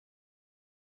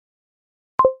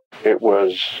It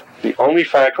was the only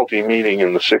faculty meeting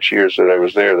in the 6 years that I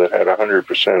was there that had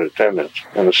 100% attendance.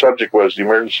 And the subject was the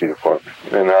emergency department.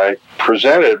 And I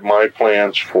presented my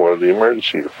plans for the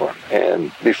emergency department.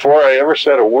 And before I ever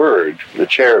said a word, the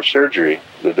chair of surgery,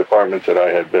 the department that I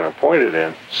had been appointed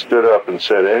in, stood up and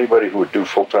said, anybody who would do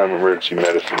full-time emergency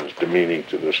medicine is demeaning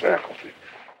to this faculty.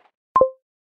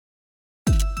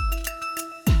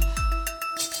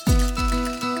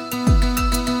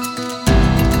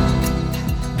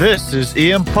 This is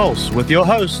EM Pulse with your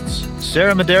hosts,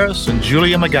 Sarah Medeiros and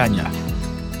Julia Magana.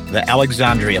 The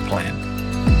Alexandria Plan.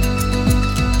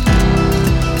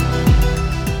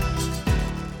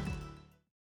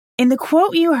 In the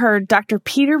quote you heard, Dr.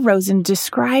 Peter Rosen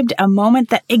described a moment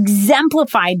that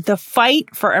exemplified the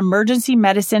fight for emergency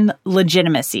medicine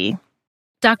legitimacy.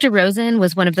 Dr. Rosen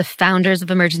was one of the founders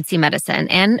of emergency medicine,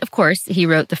 and of course, he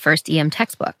wrote the first EM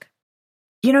textbook.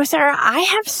 You know, Sarah, I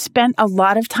have spent a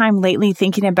lot of time lately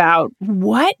thinking about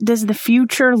what does the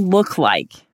future look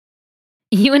like?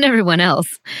 You and everyone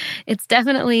else. It's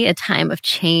definitely a time of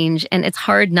change, and it's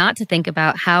hard not to think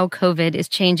about how COVID is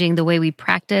changing the way we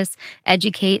practice,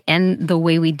 educate, and the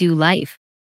way we do life.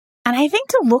 And I think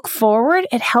to look forward,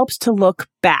 it helps to look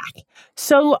back.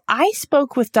 So I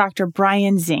spoke with Dr.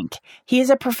 Brian Zink. He is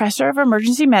a professor of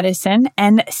emergency medicine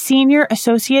and senior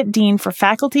associate dean for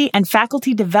faculty and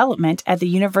faculty development at the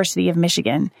University of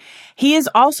Michigan. He is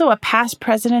also a past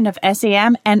president of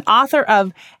SAM and author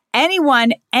of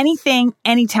Anyone, Anything,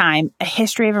 Anytime, A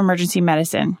History of Emergency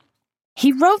Medicine.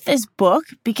 He wrote this book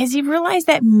because he realized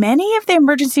that many of the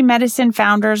emergency medicine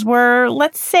founders were,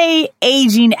 let's say,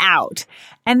 aging out.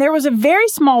 And there was a very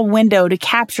small window to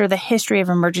capture the history of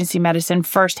emergency medicine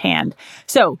firsthand.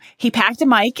 So he packed a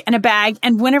mic and a bag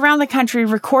and went around the country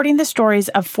recording the stories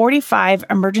of 45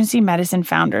 emergency medicine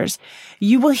founders.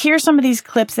 You will hear some of these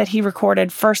clips that he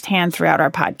recorded firsthand throughout our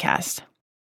podcast.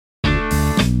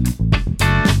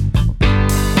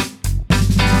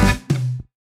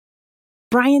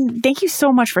 Brian, thank you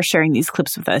so much for sharing these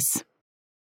clips with us.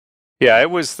 Yeah,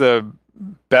 it was the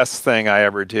best thing I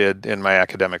ever did in my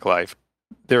academic life.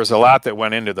 There's a lot that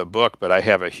went into the book, but I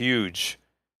have a huge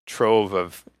trove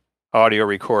of audio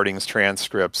recordings,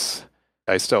 transcripts.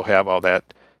 I still have all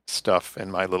that stuff in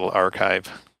my little archive.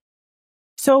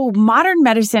 So modern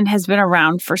medicine has been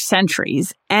around for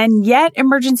centuries, and yet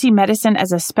emergency medicine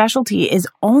as a specialty is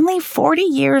only 40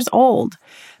 years old.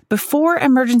 Before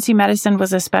emergency medicine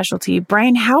was a specialty,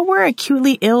 Brian, how were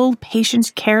acutely ill patients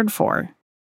cared for?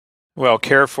 Well,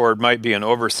 care for might be an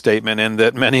overstatement in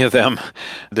that many of them,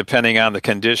 depending on the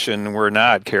condition, were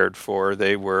not cared for.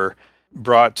 They were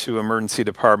brought to emergency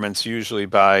departments usually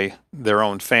by their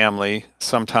own family.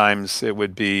 Sometimes it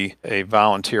would be a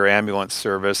volunteer ambulance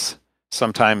service.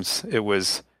 Sometimes it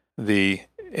was the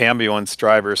ambulance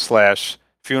driver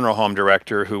 / funeral home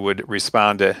director who would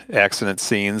respond to accident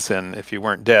scenes, and if you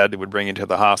weren't dead, it would bring you to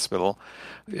the hospital.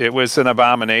 It was an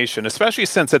abomination, especially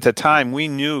since at the time we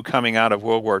knew coming out of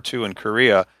World War II in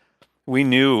Korea, we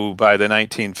knew by the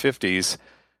 1950s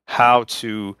how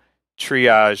to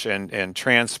triage and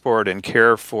transport and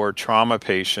care for trauma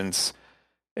patients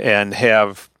and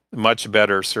have much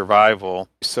better survival.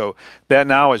 So that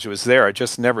knowledge was there. It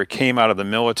just never came out of the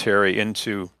military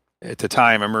into, at the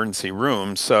time, emergency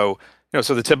rooms. So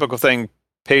the typical thing,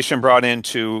 patient brought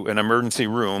into an emergency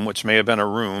room, which may have been a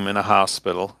room in a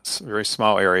hospital, it's a very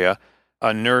small area.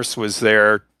 A nurse was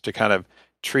there to kind of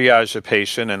triage the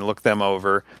patient and look them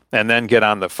over, and then get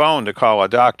on the phone to call a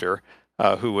doctor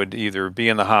who would either be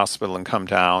in the hospital and come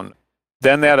down.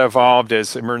 Then that evolved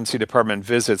as emergency department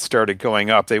visits started going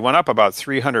up. They went up about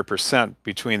 300%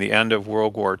 between the end of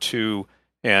World War II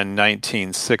and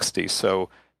 1960. So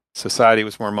society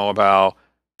was more mobile.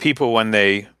 People, when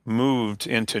they moved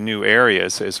into new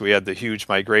areas, as we had the huge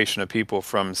migration of people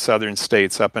from southern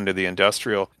states up into the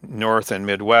industrial north and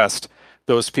Midwest,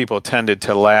 those people tended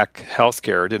to lack health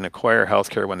care, didn't acquire health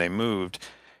care when they moved,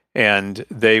 and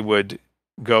they would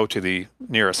go to the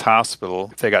nearest hospital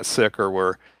if they got sick or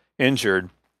were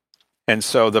injured. And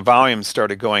so the volume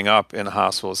started going up in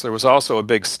hospitals. There was also a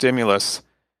big stimulus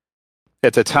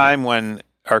at the time when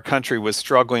our country was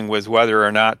struggling with whether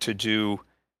or not to do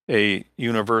a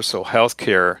universal health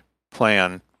care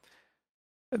plan.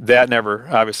 That never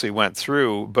obviously went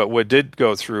through, but what did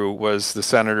go through was the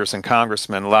senators and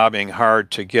congressmen lobbying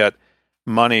hard to get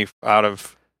money out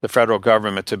of the federal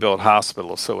government to build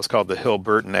hospitals. So it was called the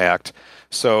Hill-Burton Act.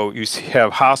 So you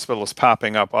have hospitals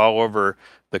popping up all over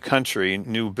the country,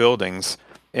 new buildings,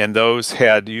 and those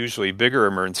had usually bigger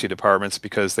emergency departments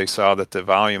because they saw that the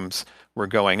volumes were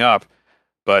going up.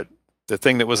 But the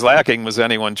thing that was lacking was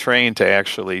anyone trained to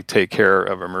actually take care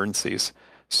of emergencies.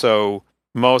 So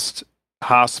most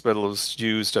hospitals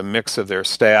used a mix of their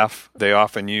staff. They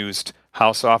often used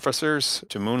house officers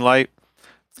to moonlight.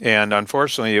 And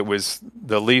unfortunately, it was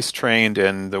the least trained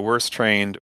and the worst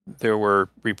trained. There were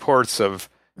reports of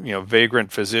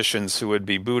vagrant physicians who would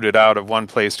be booted out of one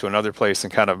place to another place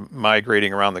and kind of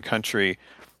migrating around the country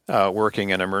working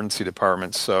in emergency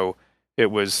departments. So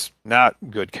it was not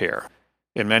good care.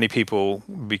 And many people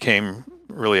became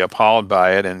really appalled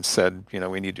by it and said,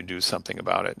 we need to do something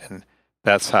about it. And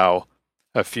that's how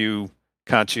a few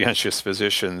conscientious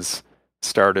physicians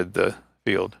started the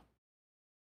field.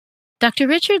 Dr.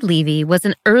 Richard Levy was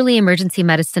an early emergency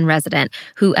medicine resident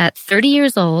who, at 30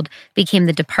 years old, became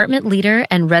the department leader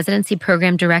and residency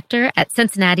program director at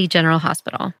Cincinnati General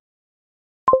Hospital.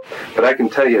 But I can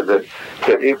tell you that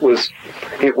it was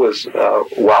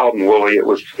wild and woolly. It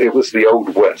was the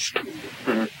Old West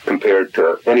compared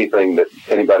to anything that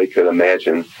anybody could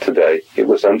imagine today. It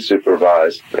was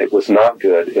unsupervised. It was not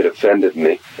good. It offended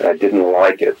me. I didn't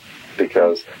like it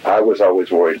because I was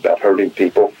always worried about hurting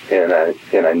people, and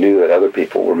I knew that other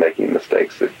people were making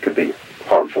mistakes that could be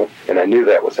harmful, and I knew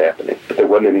that was happening, but there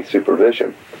wasn't any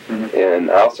supervision.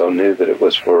 And I also knew that it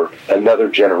was for another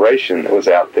generation that was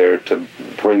out there to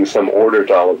bring some order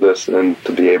to all of this and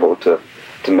to be able to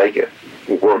make it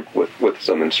work with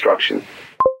some instruction.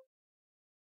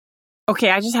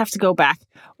 Okay, I just have to go back.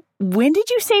 When did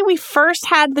you say we first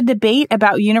had the debate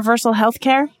about universal health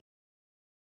care?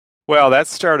 Well, that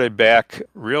started back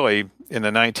really in the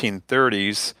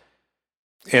 1930s.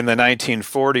 In the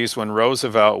 1940s, when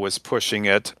Roosevelt was pushing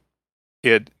it,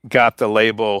 it got the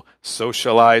label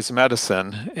socialized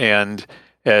medicine. And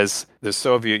as the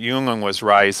Soviet Union was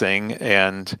rising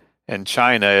and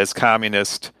China as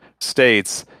communist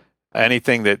states,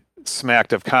 anything that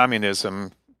smacked of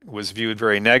communism was viewed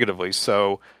very negatively.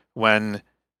 So when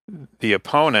the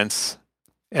opponents,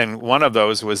 and one of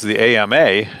those was the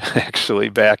AMA, actually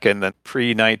back in the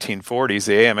pre-1940s,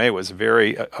 the AMA was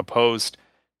very opposed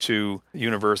to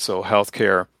universal health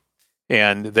care.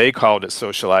 And they called it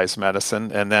socialized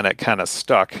medicine, and then it kind of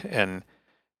stuck, and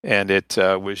it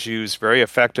was used very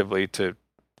effectively to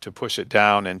push it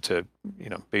down and to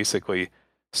basically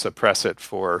suppress it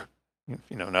for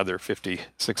another 50,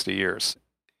 60 years.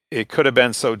 It could have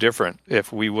been so different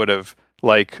if we would have,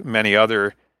 like many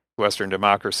other Western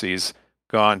democracies,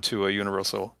 gone to a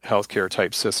universal healthcare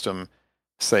type system,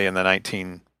 say in the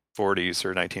 1940s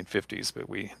or 1950s, but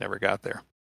we never got there.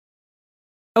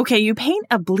 Okay, you paint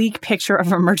a bleak picture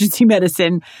of emergency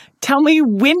medicine. Tell me,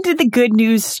 when did the good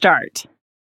news start?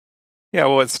 Yeah,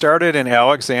 well, it started in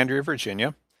Alexandria,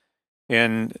 Virginia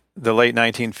in the late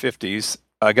 1950s.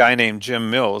 A guy named Jim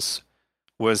Mills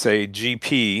was a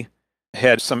GP,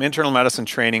 had some internal medicine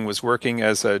training, was working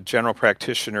as a general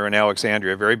practitioner in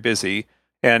Alexandria, very busy,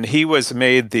 and he was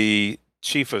made the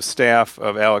chief of staff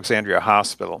of Alexandria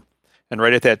Hospital. And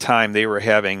right at that time, they were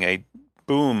having a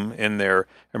boom in their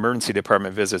emergency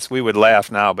department visits. We would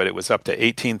laugh now, but it was up to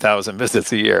 18,000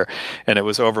 visits a year, and it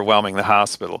was overwhelming the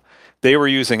hospital. They were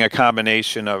using a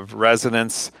combination of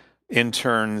residents,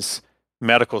 interns,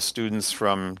 medical students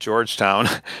from Georgetown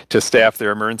to staff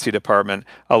their emergency department,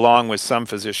 along with some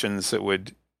physicians that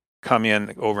would come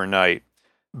in overnight.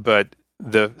 But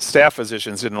the staff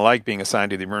physicians didn't like being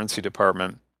assigned to the emergency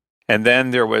department. And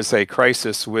then there was a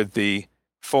crisis with the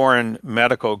Foreign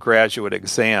Medical Graduate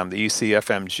Exam, the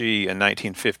ECFMG, in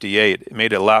 1958. It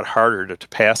made it a lot harder to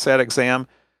pass that exam.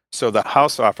 So the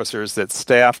house officers that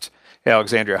staffed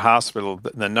Alexandria Hospital,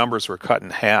 the numbers were cut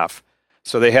in half.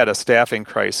 So they had a staffing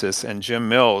crisis, and Jim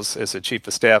Mills, as the chief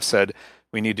of staff, said,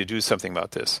 we need to do something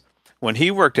about this. When he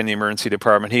worked in the emergency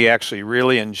department, he actually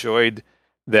really enjoyed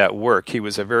that work. He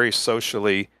was a very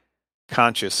socially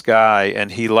conscious guy,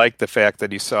 and he liked the fact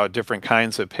that he saw different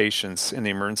kinds of patients in the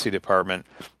emergency department,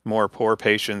 more poor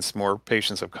patients, more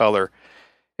patients of color.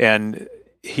 And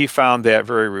he found that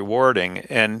very rewarding.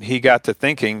 And he got to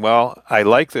thinking, well, I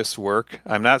like this work.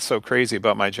 I'm not so crazy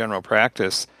about my general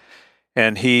practice.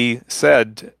 And he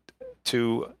said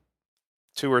to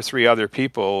 2 or 3 other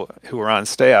people who were on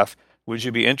staff, would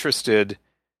you be interested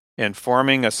in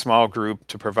forming a small group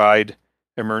to provide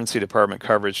emergency department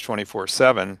coverage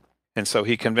 24/7? And so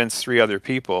he convinced 3 other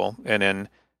people, and in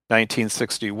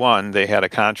 1961, they had a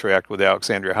contract with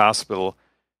Alexandria Hospital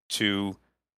to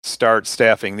start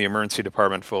staffing the emergency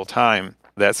department full-time.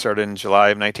 That started in July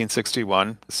of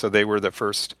 1961, so they were the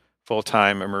first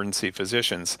full-time emergency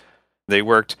physicians. They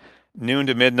worked noon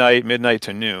to midnight, midnight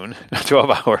to noon,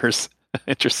 12 hours.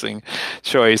 Interesting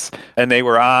choice. And they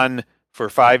were on for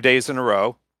 5 days in a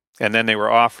row, and then they were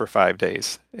off for 5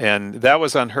 days. And that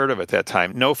was unheard of at that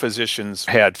time. No physicians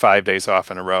had 5 days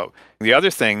off in a row. The other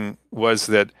thing was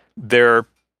that their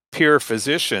peer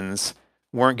physicians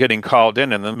weren't getting called in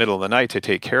the middle of the night to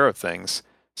take care of things.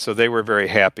 So they were very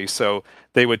happy. So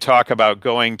they would talk about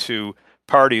going to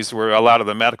parties where a lot of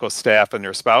the medical staff and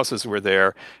their spouses were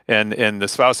there, and the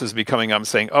spouses be coming up and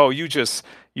saying, "Oh, you just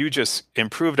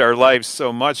improved our lives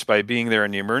so much by being there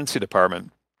in the emergency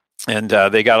department." And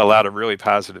they got a lot of really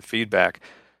positive feedback.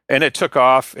 And it took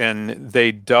off, and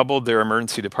they doubled their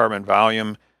emergency department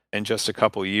volume in just a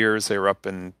couple years. They were up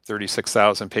in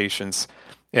 36,000 patients.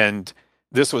 And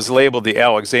this was labeled the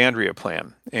Alexandria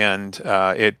Plan. And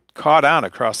it caught on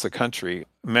across the country.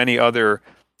 Many other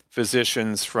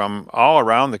physicians from all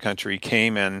around the country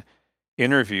came and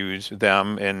interviewed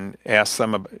them and asked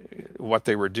them what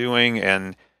they were doing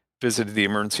and visited the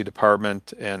emergency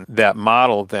department. And that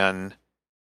model then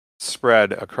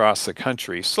spread across the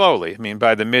country slowly. I mean,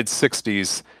 by the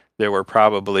mid-'60s, there were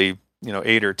probably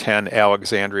 8 or 10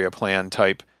 Alexandria Plan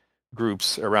type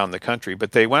groups around the country,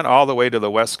 but they went all the way to the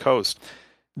West Coast.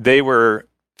 They were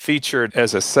featured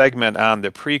as a segment on the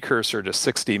precursor to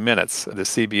 60 Minutes, the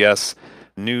CBS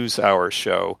NewsHour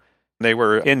show. They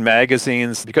were in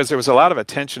magazines because there was a lot of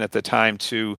attention at the time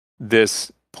to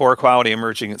this poor quality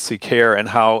emergency care and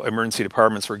how emergency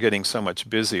departments were getting so much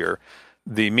busier.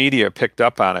 The media picked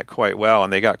up on it quite well,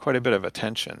 and they got quite a bit of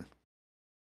attention.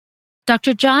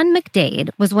 Dr. John McDade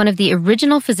was one of the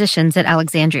original physicians at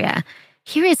Alexandria.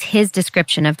 Here is his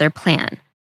description of their plan.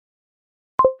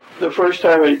 The first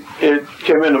time it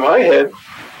came into my head,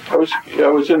 I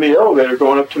was in the elevator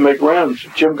going up to make rounds.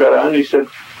 Jim got on and he said,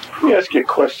 "Let me ask you a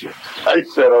question." I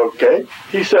said, "Okay."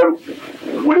 He said,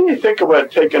 "What do you think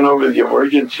about taking over the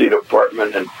emergency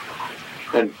department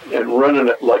and running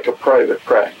it like a private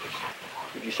practice?"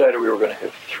 We decided we were going to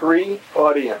have 3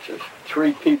 audiences,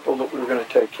 3 people that we were going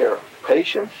to take care of: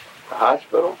 patients, the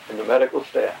hospital, and the medical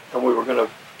staff. And we were going to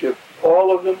give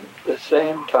all of them the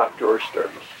same top-door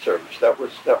service. That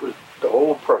was the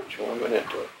whole approach when we went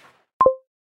into it.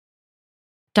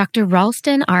 Dr.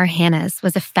 Ralston R. Hannes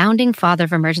was a founding father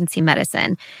of emergency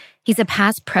medicine. He's a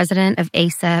past president of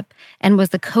ACEP and was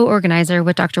the co-organizer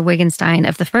with Dr. Wittgenstein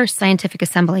of the first scientific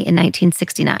assembly in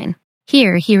 1969.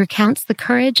 Here, he recounts the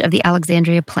courage of the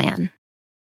Alexandria Plan.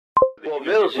 Well,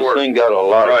 Mills' thing got a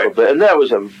lot of it, and that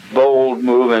was a bold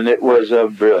move, and it was a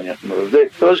brilliant move.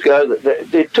 Those guys,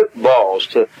 they took balls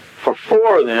for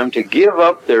 4 of them to give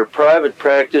up their private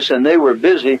practice, and they were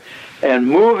busy, and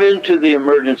move into the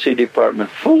emergency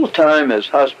department full-time as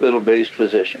hospital-based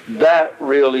physicians. That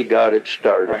really got it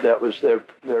started. That was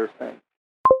their thing.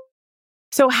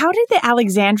 So how did the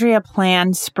Alexandria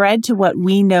Plan spread to what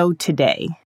we know today?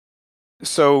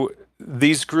 So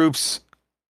these groups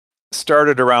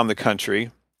started around the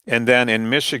country, and then in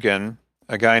Michigan,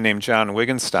 a guy named John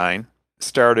Wittgenstein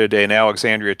started an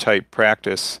Alexandria-type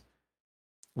practice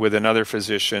with another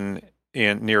physician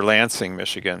near Lansing,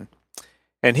 Michigan.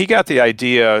 And he got the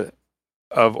idea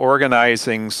of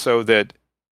organizing so that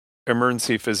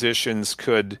emergency physicians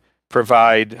could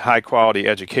provide high-quality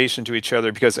education to each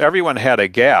other, because everyone had a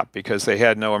gap because they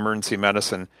had no emergency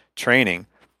medicine training.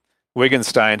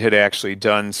 Wittgenstein had actually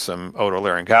done some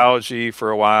otolaryngology for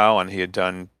a while, and he had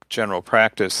done general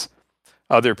practice.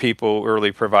 Other people,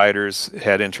 early providers,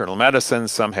 had internal medicine.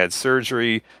 Some had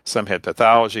surgery. Some had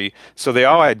pathology. So they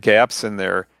all had gaps in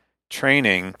their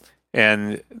training.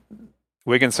 And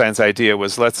Wittgenstein's idea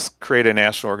was, let's create a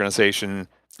national organization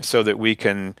so that we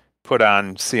can put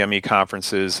on CME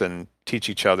conferences and teach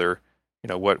each other,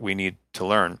 what we need to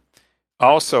learn.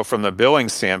 Also, from the billing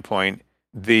standpoint,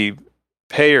 the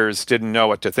payers didn't know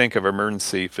what to think of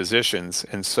emergency physicians,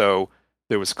 and so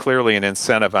there was clearly an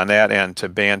incentive on that end to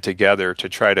band together to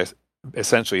try to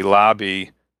essentially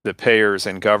lobby the payers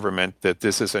and government that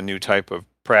this is a new type of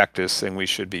practice and we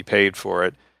should be paid for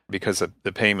it, because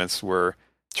the payments were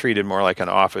treated more like an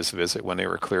office visit when they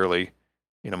were clearly,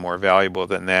 more valuable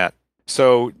than that.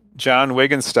 So John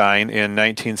Wittgenstein in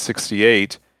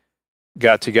 1968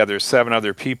 got together 7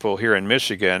 other people here in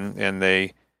Michigan, and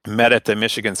they met at the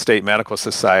Michigan State Medical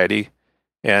Society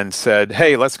and said,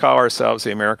 "Hey, let's call ourselves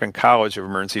the American College of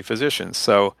Emergency Physicians."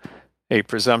 So a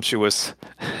presumptuous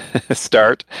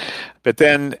start. But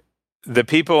then the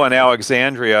people in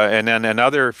Alexandria and then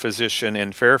another physician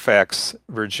in Fairfax,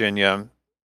 Virginia,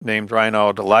 named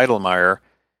Reinhold Leidelmeyer,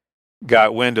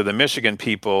 got wind of the Michigan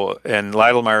people, and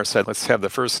Leidelmeyer said, "Let's have the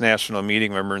first national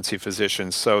meeting of emergency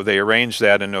physicians." So they arranged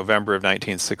that in November of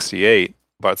 1968.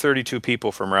 About 32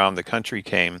 people from around the country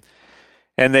came,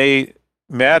 and they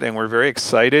met and were very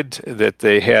excited that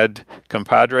they had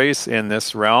compadres in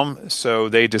this realm. So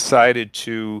they decided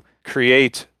to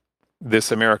create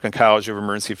this American College of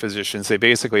Emergency Physicians. They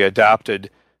basically adopted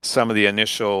some of the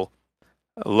initial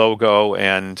logo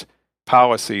and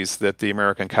policies that the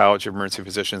American College of Emergency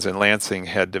Physicians in Lansing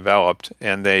had developed,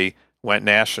 and they went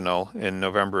national in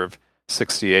November of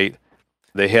 1968.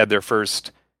 They had their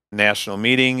first national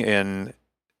meeting in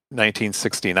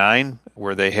 1969,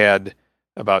 where they had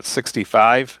about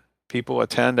 65 people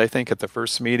attend, I think, at the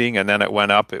first meeting, and then it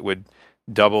went up. It would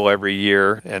double every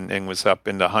year and was up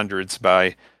into hundreds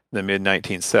by the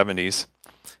mid-1970s.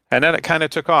 And then it kind of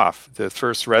took off. The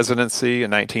first residency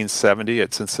in 1970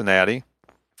 at Cincinnati,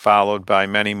 followed by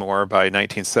many more. By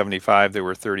 1975, there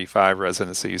were 35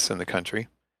 residencies in the country.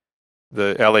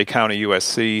 The LA County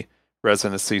USC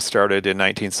residency started in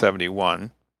 1971,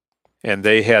 and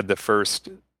they had the first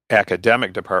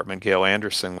academic department. Gail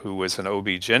Anderson, who was an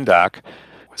OB-GYN doc,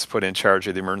 was put in charge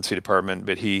of the emergency department,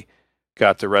 but he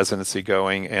got the residency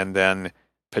going and then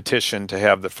petitioned to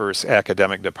have the first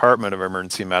academic department of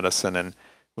emergency medicine and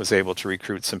was able to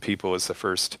recruit some people as the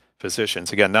first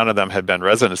physicians. Again, none of them had been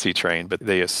residency trained, but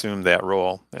they assumed that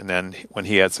role. And then when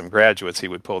he had some graduates, he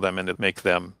would pull them in to make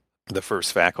them the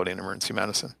first faculty in emergency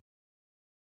medicine.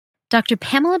 Dr.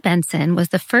 Pamela Benson was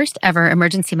the first ever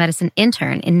emergency medicine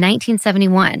intern in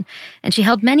 1971, and she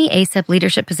held many ACEP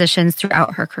leadership positions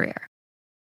throughout her career.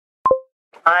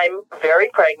 I'm very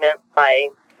pregnant. I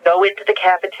go into the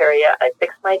cafeteria, I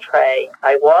fix my tray,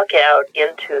 I walk out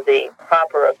into the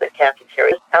proper of the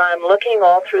cafeteria, and I'm looking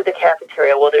all through the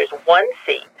cafeteria. Well, there's one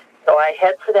seat, so I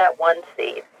head for that one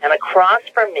seat, and across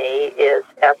from me is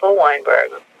Ethel Weinberg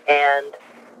and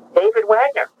David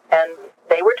Wagner, and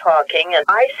they were talking, and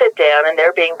I sit down, and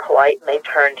they're being polite, and they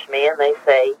turn to me, and they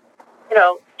say,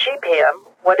 gee, Pam,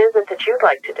 what is it that you'd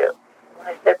like to do? And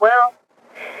I said, well,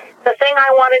 the thing I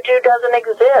want to do doesn't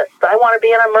exist. I want to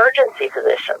be an emergency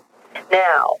physician.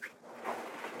 Now,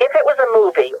 if it was a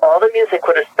movie, all the music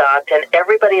would have stopped and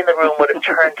everybody in the room would have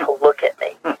turned to look at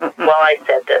me while I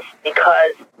said this,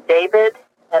 because David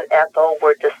and Ethel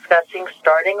were discussing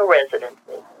starting a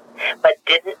residency, but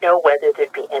didn't know whether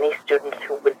there'd be any students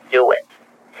who would do it.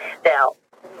 Now,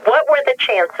 what were the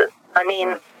chances? I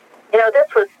mean, this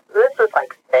was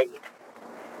like fate.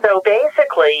 So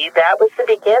basically, that was the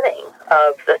beginning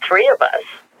of the three of us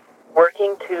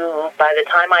working to, by the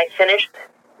time I finished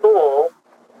school,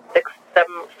 6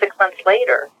 months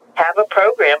later, have a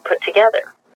program put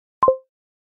together.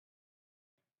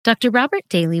 Dr. Robert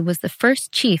Daly was the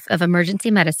first chief of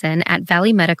emergency medicine at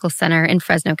Valley Medical Center in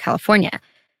Fresno, California.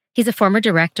 He's a former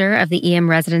director of the EM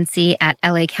residency at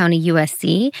LA County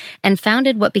USC and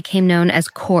founded what became known as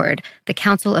CORD, the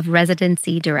Council of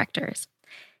Residency Directors.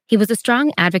 He was a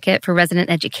strong advocate for resident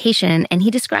education, and he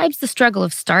describes the struggle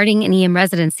of starting an EM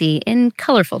residency in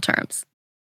colorful terms.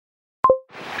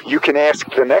 You can ask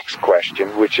the next question,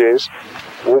 which is,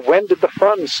 well, when did the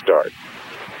funds start?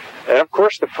 And of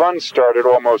course, the funds started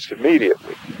almost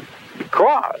immediately,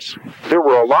 because there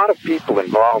were a lot of people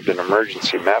involved in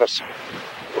emergency medicine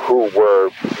who were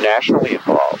nationally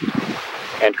involved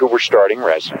and who were starting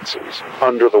residencies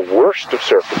under the worst of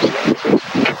circumstances,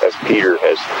 as Peter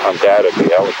has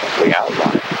undoubtedly eloquently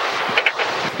outlined.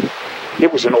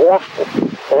 It was an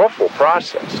awful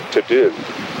process to do.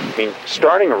 I mean,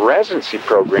 starting a residency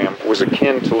program was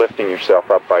akin to lifting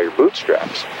yourself up by your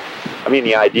bootstraps. I mean,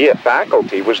 the idea of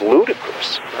faculty was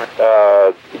ludicrous,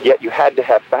 yet you had to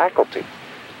have faculty.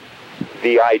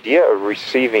 The idea of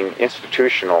receiving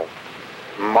institutional,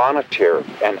 monetary,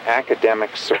 and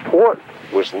academic support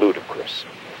was ludicrous.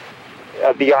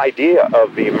 The idea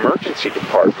of the emergency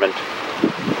department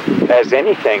as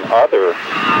anything other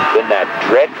than that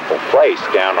dreadful place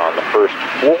down on the first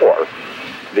floor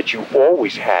that you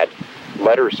always had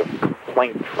letters of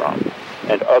complaint from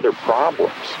and other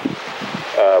problems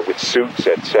with suits,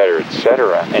 et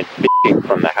cetera, and bitching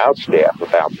from the house staff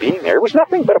about being there. It was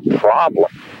nothing but a problem.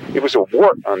 It was a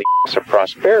wart on the ass of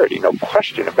prosperity, no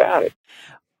question about it.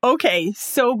 Okay,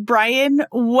 so Brian,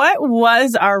 what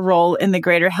was our role in the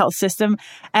greater health system,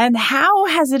 and how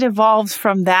has it evolved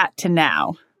from that to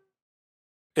now?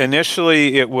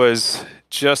 Initially, it was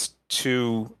just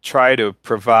to try to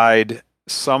provide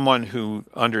someone who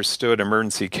understood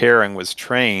emergency care and was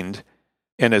trained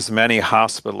in as many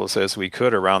hospitals as we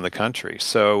could around the country.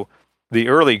 So the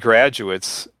early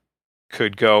graduates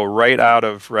could go right out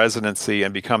of residency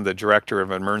and become the director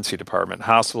of an emergency department.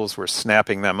 Hospitals were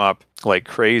snapping them up like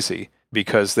crazy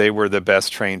because they were the best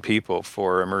trained people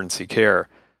for emergency care.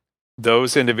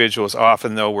 Those individuals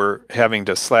often, though, were having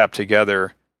to slap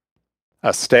together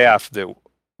a staff that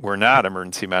were not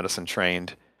emergency medicine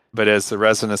trained. But as the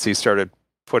residency started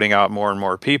putting out more and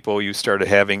more people, you started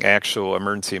having actual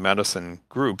emergency medicine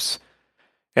groups.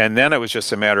 And then it was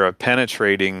just a matter of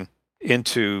penetrating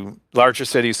into larger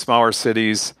cities, smaller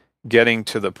cities, getting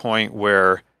to the point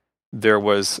where there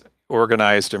was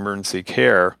organized emergency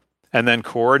care, and then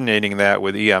coordinating that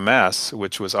with EMS,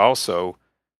 which was also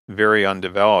very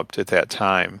undeveloped at that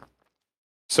time.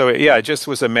 So yeah, it just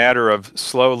was a matter of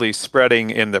slowly spreading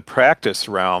in the practice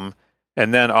realm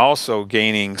and then also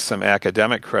gaining some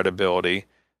academic credibility,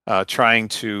 trying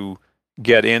to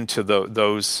get into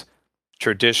those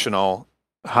traditional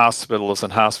hospitals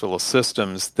and hospital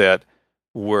systems that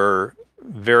were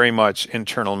very much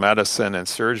internal medicine and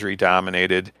surgery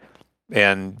dominated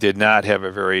and did not have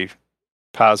a very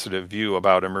positive view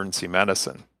about emergency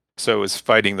medicine. So it was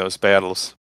fighting those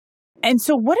battles. And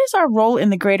so what is our role in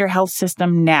the greater health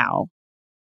system now?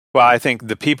 Well, I think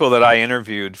the people that I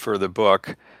interviewed for the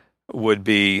book would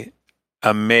be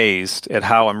amazed at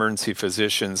how emergency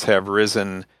physicians have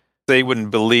risen. They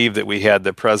wouldn't believe that we had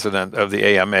the president of the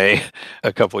AMA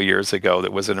a couple of years ago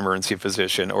that was an emergency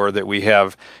physician, or that we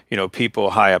have, people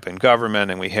high up in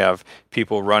government, and we have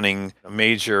people running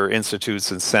major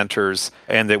institutes and centers,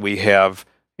 and that we have,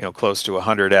 close to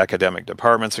 100 academic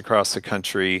departments across the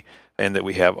country, and that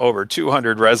we have over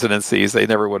 200 residencies. They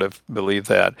never would have believed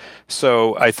that.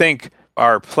 So I think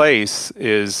our place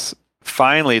is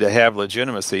finally to have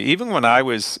legitimacy. Even when I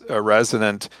was a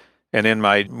resident and in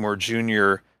my more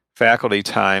junior faculty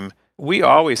time, we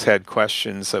always had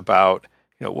questions about,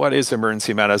 what is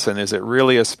emergency medicine? Is it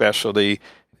really a specialty?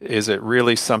 Is it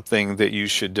really something that you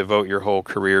should devote your whole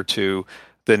career to?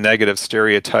 The negative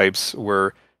stereotypes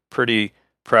were pretty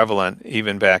prevalent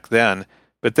even back then.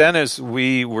 But then as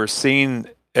we were seen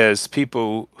as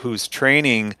people whose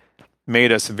training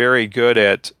made us very good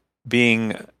at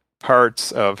being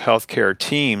parts of healthcare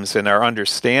teams and our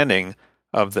understanding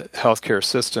of the healthcare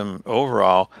system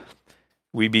overall,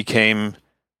 we became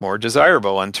more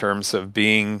desirable in terms of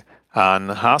being on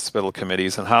hospital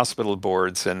committees and hospital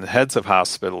boards and heads of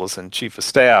hospitals and chief of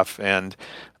staff and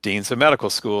deans of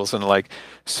medical schools and the like.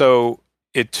 So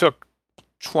it took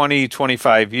 20,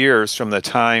 25 years from the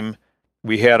time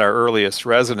we had our earliest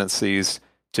residencies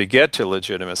to get to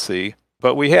legitimacy,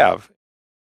 but we have.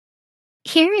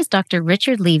 Here is Dr.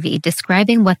 Richard Levy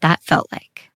describing what that felt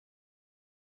like.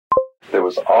 There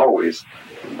was always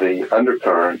the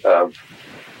undercurrent of,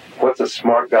 what's a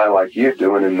smart guy like you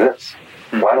doing in this?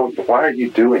 Why are you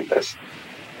doing this?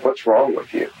 What's wrong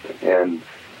with you? And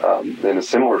in a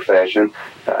similar fashion,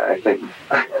 I think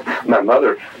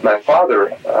my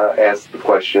father asked the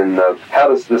question of, how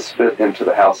does this fit into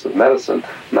the house of medicine?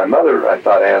 My mother, I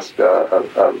thought, asked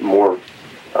a more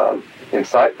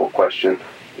insightful question,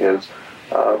 is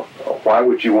why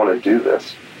would you want to do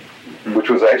this? Which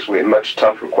was actually a much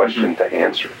tougher question to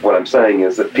answer. What I'm saying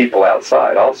is that people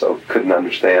outside also couldn't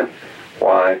understand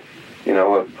why,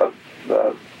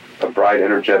 a bright,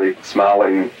 energetic,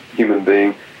 smiling human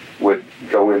being would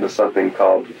go into something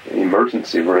called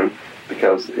emergency room,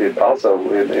 because it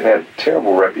had a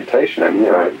terrible reputation. I mean,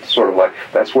 it's sort of like,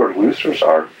 that's where losers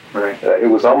are. Right. It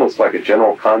was almost like a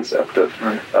general concept of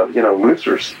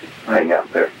losers hang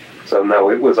out there. So no,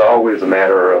 it was always a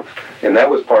matter of, and that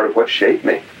was part of what shaped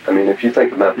me. I mean, if you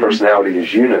think of my personality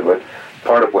as you knew it,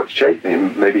 part of what shaped me,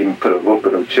 maybe even put a little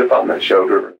bit of a chip on my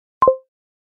shoulder.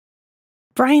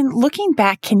 Brian, looking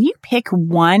back, can you pick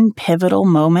one pivotal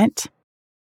moment?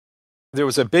 There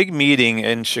was a big meeting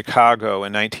in Chicago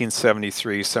in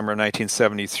 1973, summer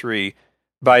 1973.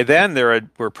 By then, there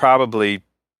were probably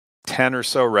 10 or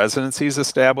so residencies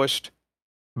established,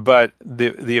 but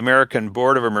the American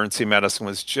Board of Emergency Medicine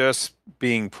was just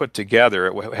being put together.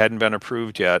 It hadn't been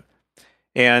approved yet.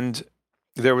 And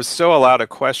there was still a lot of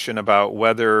question about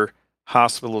whether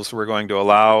hospitals were going to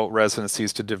allow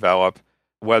residencies to develop,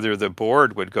 whether the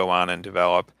board would go on and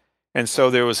develop. And so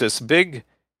there was this big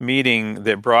meeting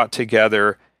that brought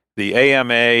together the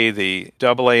AMA, the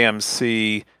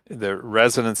AAMC, the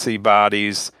residency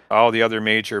bodies, all the other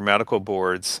major medical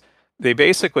boards. They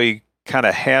basically kind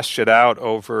of hashed it out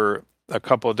over a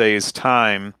couple of days'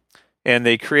 time, and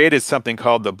they created something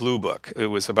called the Blue Book. It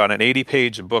was about an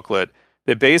 80-page booklet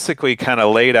that basically kind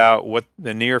of laid out what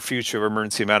the near future of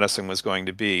emergency medicine was going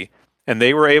to be. And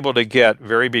they were able to get,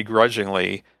 very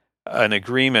begrudgingly, an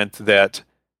agreement that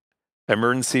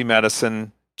emergency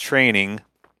medicine training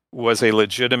was a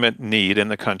legitimate need in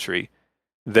the country,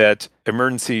 that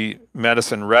emergency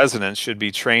medicine residents should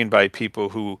be trained by people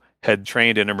who had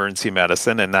trained in emergency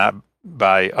medicine and not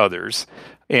by others,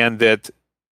 and that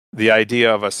the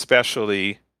idea of a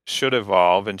specialty should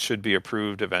evolve and should be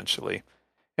approved eventually.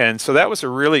 And so that was a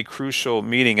really crucial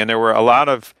meeting, and there were a lot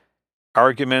of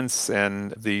arguments,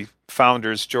 and the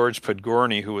founders, George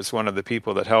Podgorny, who was one of the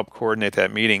people that helped coordinate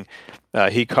that meeting,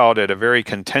 he called it a very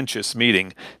contentious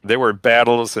meeting. There were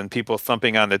battles and people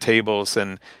thumping on the tables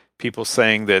and people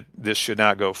saying that this should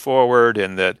not go forward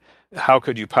and that how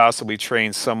could you possibly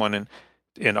train someone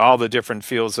in all the different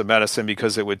fields of medicine,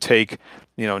 because it would take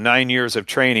 9 years of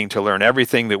training to learn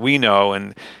everything that we know,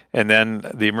 and then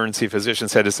the emergency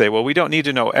physicians had to say, well, we don't need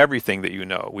to know everything that you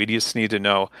know. We just need to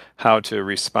know how to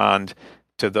respond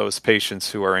to those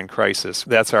patients who are in crisis.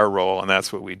 That's our role, and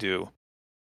that's what we do.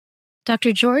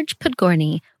 Dr. George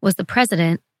Podgorny was the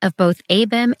president of both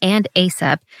ABEM and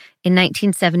ACEP in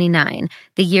 1979,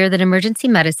 the year that emergency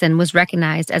medicine was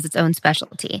recognized as its own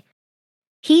specialty.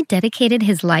 He dedicated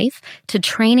his life to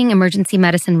training emergency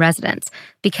medicine residents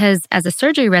because, as a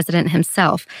surgery resident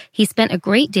himself, he spent a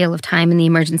great deal of time in the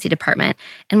emergency department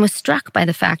and was struck by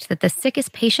the fact that the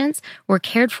sickest patients were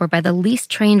cared for by the least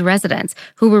trained residents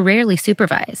who were rarely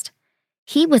supervised.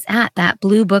 He was at that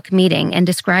Blue Book meeting and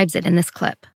describes it in this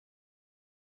clip.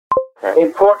 The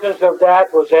importance of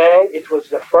that was, it was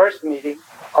the first meeting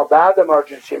about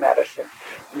emergency medicine,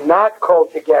 not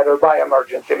called together by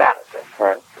emergency medicine.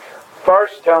 Right.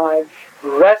 First time,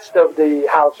 rest of the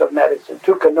House of Medicine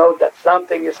took a note that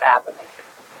something is happening.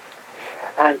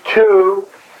 And two,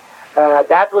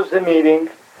 that was the meeting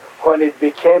when it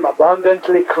became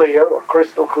abundantly clear, or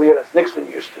crystal clear as Nixon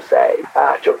used to say,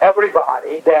 to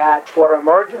everybody that for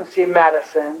emergency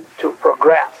medicine to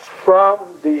progress from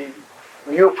the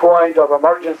viewpoint of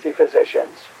emergency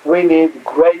physicians, we need a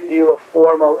great deal of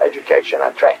formal education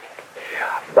and training.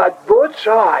 But both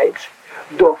sides,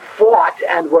 though fought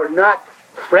and were not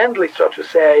friendly, so to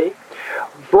say,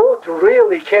 both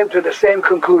really came to the same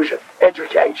conclusion: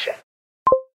 education.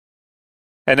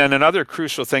 And then another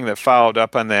crucial thing that followed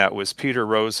up on that was Peter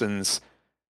Rosen's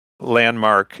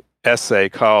landmark essay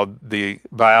called The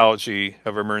Biology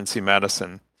of Emergency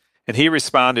Medicine. And he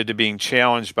responded to being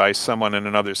challenged by someone in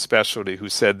another specialty who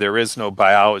said there is no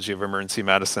biology of emergency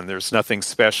medicine. There's nothing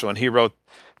special. And he wrote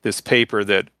this paper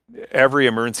that every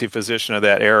emergency physician of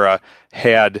that era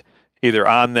had either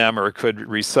on them or could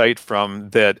recite from,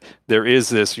 that there is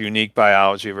this unique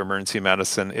biology of emergency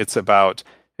medicine. It's about,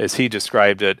 as he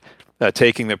described it,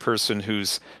 taking the person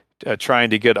who's trying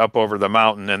to get up over the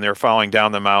mountain and they're falling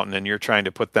down the mountain, and you're trying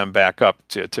to put them back up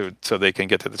to so they can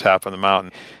get to the top of the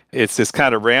mountain. It's this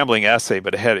kind of rambling essay,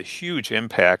 but it had a huge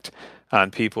impact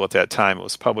on people at that time. It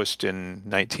was published in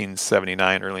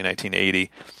 1979, early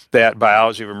 1980. That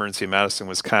biology of emergency medicine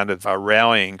was kind of a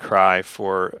rallying cry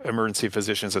for emergency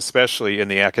physicians, especially in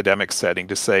the academic setting,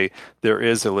 to say there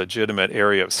is a legitimate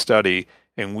area of study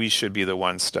and we should be the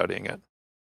ones studying it.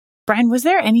 Brian, was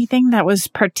there anything that was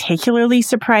particularly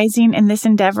surprising in this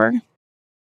endeavor?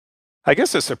 I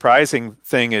guess the surprising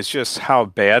thing is just how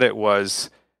bad it was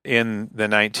in the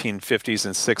 1950s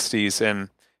and 60s. And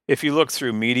if you look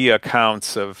through media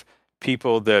accounts of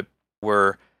people that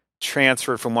were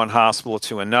transferred from one hospital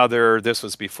to another, this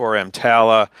was before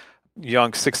EMTALA,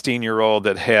 young 16-year-old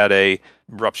that had a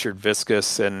ruptured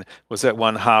viscus and was at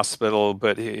one hospital,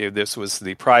 but this was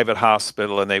the private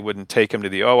hospital and they wouldn't take him to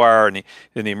the OR, and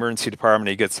in the emergency department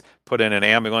he gets put in an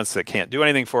ambulance that can't do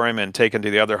anything for him and taken to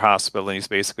the other hospital, and he's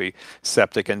basically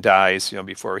septic and dies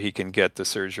before he can get the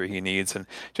surgery he needs, and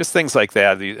just things like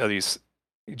that. These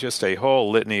just a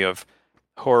whole litany of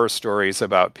horror stories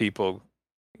about people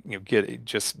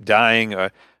just dying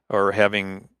or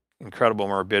having incredible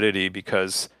morbidity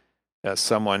because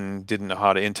someone didn't know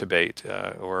how to intubate,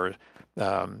 or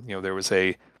there was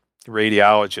a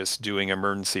radiologist doing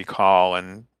emergency call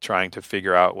and trying to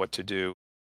figure out what to do.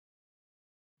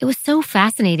 It was so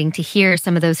fascinating to hear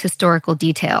some of those historical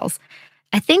details.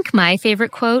 I think my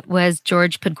favorite quote was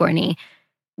George Podgorny.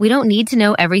 "We don't need to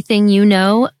know everything you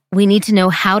know. We need to know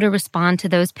how to respond to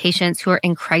those patients who are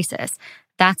in crisis.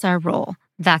 That's our role.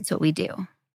 That's what we do."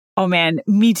 Oh man,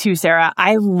 me too, Sarah.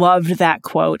 I loved that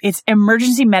quote. It's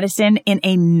emergency medicine in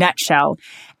a nutshell.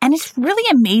 And it's really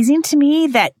amazing to me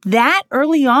that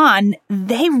early on,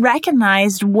 they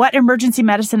recognized what emergency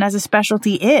medicine as a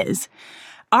specialty is.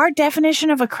 Our definition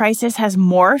of a crisis has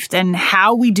morphed, and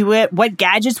how we do it, what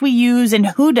gadgets we use, and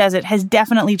who does it has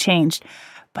definitely changed.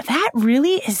 But that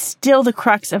really is still the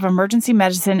crux of emergency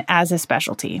medicine as a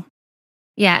specialty.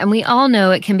 Yeah, and we all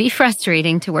know it can be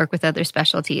frustrating to work with other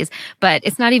specialties, but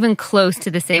it's not even close to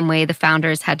the same way the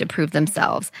founders had to prove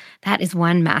themselves. That is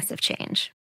one massive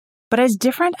change. But as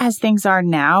different as things are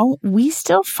now, we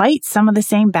still fight some of the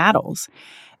same battles.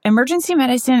 Emergency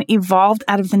medicine evolved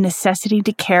out of the necessity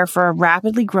to care for a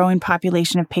rapidly growing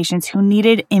population of patients who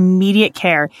needed immediate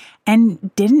care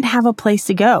and didn't have a place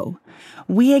to go.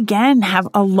 We again have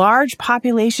a large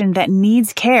population that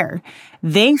needs care.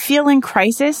 They feel in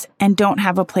crisis and don't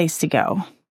have a place to go.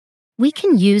 We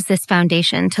can use this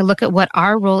foundation to look at what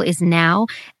our role is now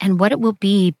and what it will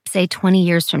be, say, 20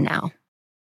 years from now.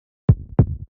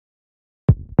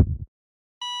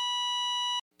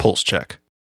 Pulse check.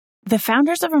 The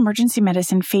founders of emergency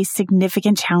medicine faced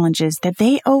significant challenges that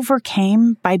they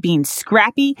overcame by being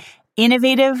scrappy,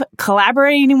 innovative,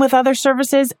 collaborating with other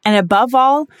services, and above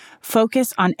all,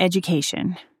 focus on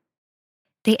education.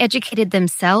 They educated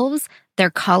themselves, their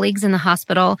colleagues in the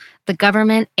hospital, the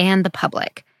government, and the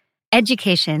public.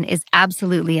 Education is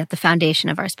absolutely at the foundation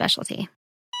of our specialty.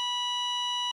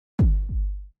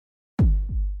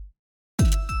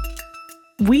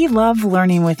 We love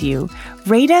learning with you.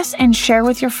 Rate us and share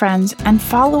with your friends, and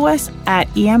follow us at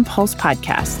EM Pulse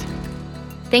Podcast.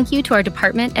 Thank you to our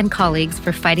department and colleagues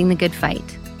for fighting the good fight.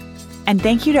 And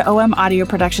thank you to OM Audio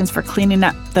Productions for cleaning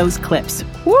up those clips.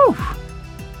 Woo!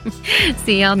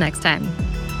 See y'all next time.